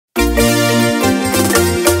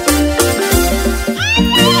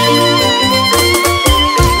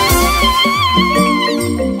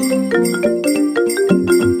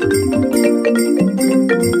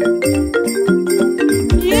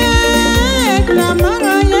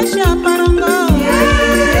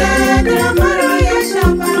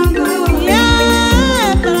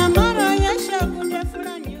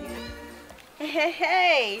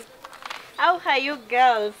you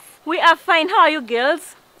girls? We are fine. How are you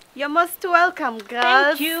girls? You're most welcome,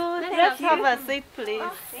 girls. Thank you. Let's have a seat, please.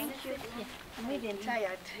 Oh, thank you. I'm even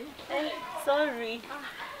tired. Sorry.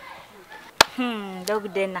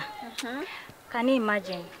 Dog dinner. Can you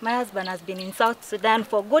imagine? My husband has been in South Sudan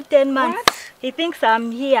for good 10 months. What? He thinks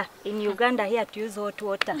I'm here in Uganda here to use hot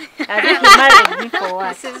water. As if he married me for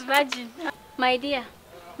what? This is virgin. My dear,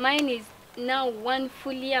 mine is now 1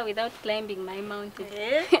 full year without climbing my mountain.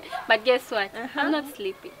 But guess what? I'm not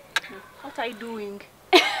sleeping. What are you doing?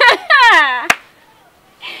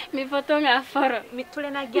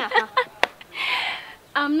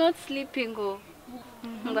 I'm not sleeping.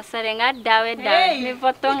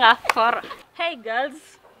 Hey girls,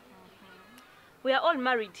 we are all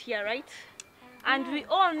married here, right? And we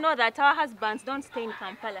all know that our husbands don't stay in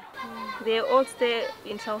Kampala. They all stay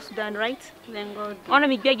in South Sudan, right? Ona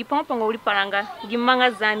migya gipompongo uli paranga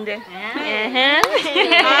gimanga zande.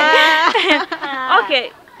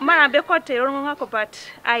 Okay, mana bekote ngako, but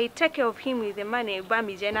I take care of him with the money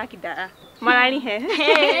bami jena kida. Marani he.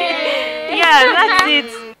 Yeah, that's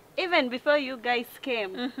it. Even before you guys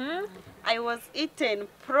came, I was eaten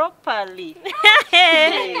properly.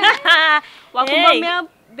 Wakumamia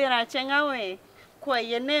benachenga we kwa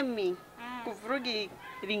yenemi kuvurugi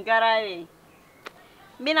ringaraye.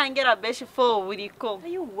 Mina ngera beshi for wiriko.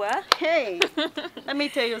 You what? Hey, let me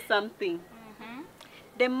tell you something.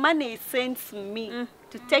 The money sends me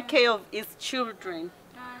to take care of his children.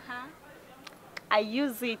 I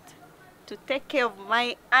use it to take care of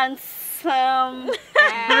my handsome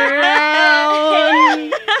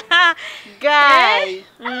brown guy.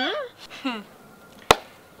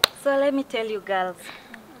 So let me tell you girls,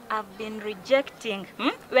 I've been rejecting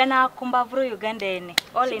when I kumbavuru Uganda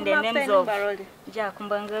all in the names of ja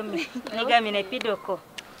kumbangami nigami ne pidoko.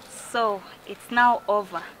 So it's now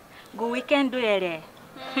over. Go weekend do ele.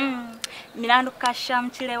 Milandu kasha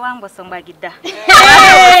mchile wangu sombagida.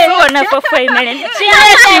 Uona popo imele.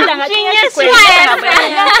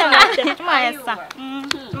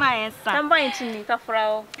 Maesa. Tamba inchini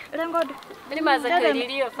kafurao. Lengodo. Ni mazaka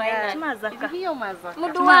liliyo fine. Mazaka. Hiyo mazaka.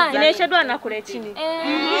 Muduwa. Inaishadwa na kule chini.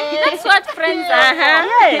 That's what friends are.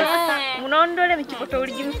 Yes. Munaondole michipoto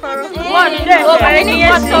uli jimfaro.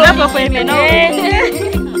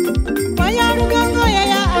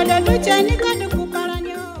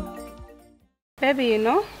 Baby, you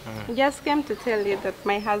know, just came to tell you that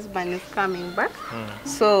my husband is coming back.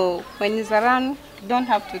 So when he's around, you don't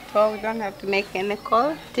have to talk, don't have to make any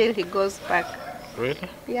call till he goes back. Really?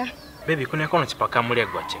 Yeah. Baby, kuna kono chipaka muli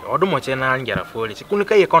agwache. Odumo chena ngera foli.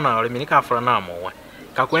 Kunika ye kona ole minika afura na mo.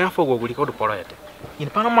 Kakwenya fogo gulika oduporo yete.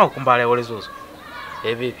 Inipana ma kumbale ole zozo.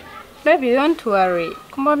 Hey baby. Baby, don't worry.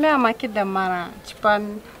 Kumba me amakida mara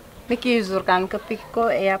chipan Niki zurkan kepiko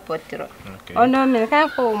airport ro. Ono minika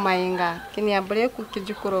fo mainga kini abule ku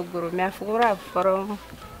kijukuro guru me afura from.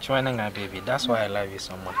 Chwana nga baby. That's why I love you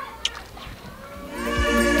so much.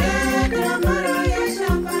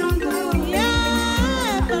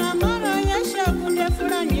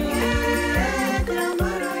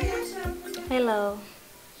 Hello.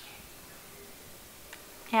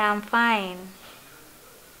 Yeah, I'm fine.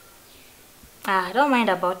 Don't mind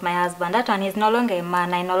about my husband. That one is no longer a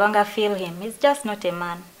man. I no longer feel him. He's just not a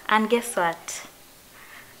man. And guess what?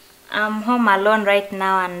 I'm home alone right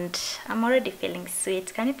now and I'm already feeling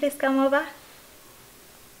sweet. Can you please come over?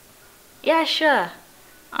 Yeah, sure.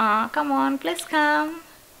 Come on, please come.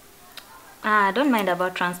 Don't mind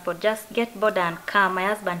about transport. Just get border and come. My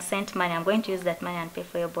husband sent money. I'm going to use that money and pay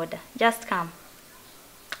for your border. Just come.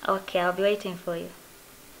 Okay, I'll be waiting for you.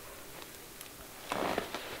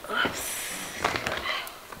 Oops.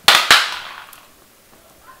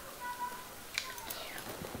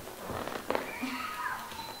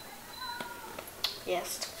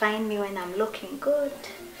 Yes, find me when I'm looking good.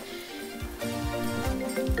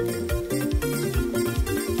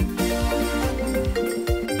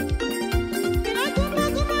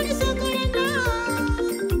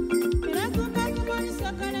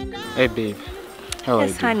 Hey babe, how are you?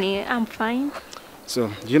 Yes, honey, I'm fine. So,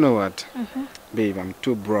 do you know what? Babe, I'm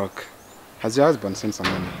too broke. Has your husband sent some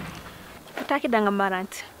money? Utakidanga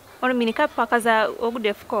marant. Ono minika pakaza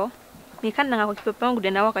ogudefuko. Mikanda ngako kipepe wangu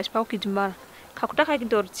dena wakashipa ukijimara. Kakutaka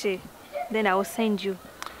kidorche. Then I will send you.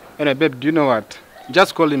 Anyway, babe, do you know what?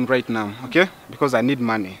 Just call him right now, okay? Because I need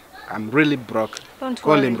money. I'm really broke. Don't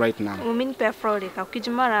call worry. him right now. Umini pe fraude.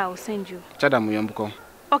 Ukijimara I will send you. Chada muyambuko.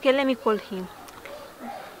 Okay, let me call him.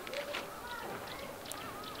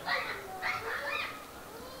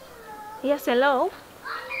 Yes, hello.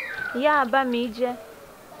 Yeah, Bamije.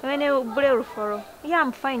 When you blue for. Yeah,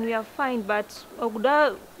 I'm fine. We are fine, but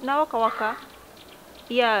oguda na waka waka.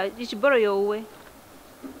 Yeah, you should borrow your way.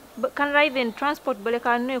 But can I even transport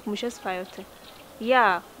Boleka no kumushes fayote?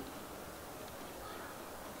 Yeah.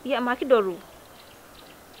 Yeah, Makidoru.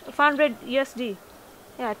 500 USD.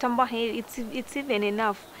 Yeah, tamba he it's even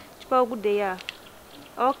enough. Chipa good day, yeah.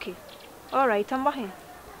 Okay. All right, tamba he.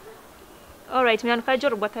 All right, me ankajo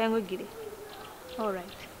rubata yango gire. All right.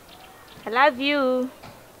 I love you.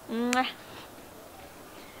 Mwah.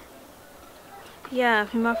 Yeah,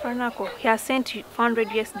 Mimafarnako. He has sent 400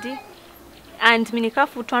 USD and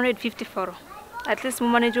Minikafu 250 for. At least we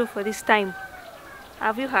manage for this time.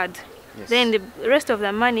 Have you heard? Yes. Then the rest of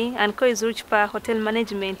the money and co is rich for hotel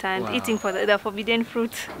management and eating for the forbidden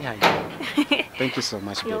fruit. Yeah. Thank you so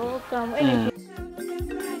much, baby. You're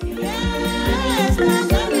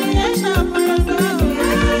welcome.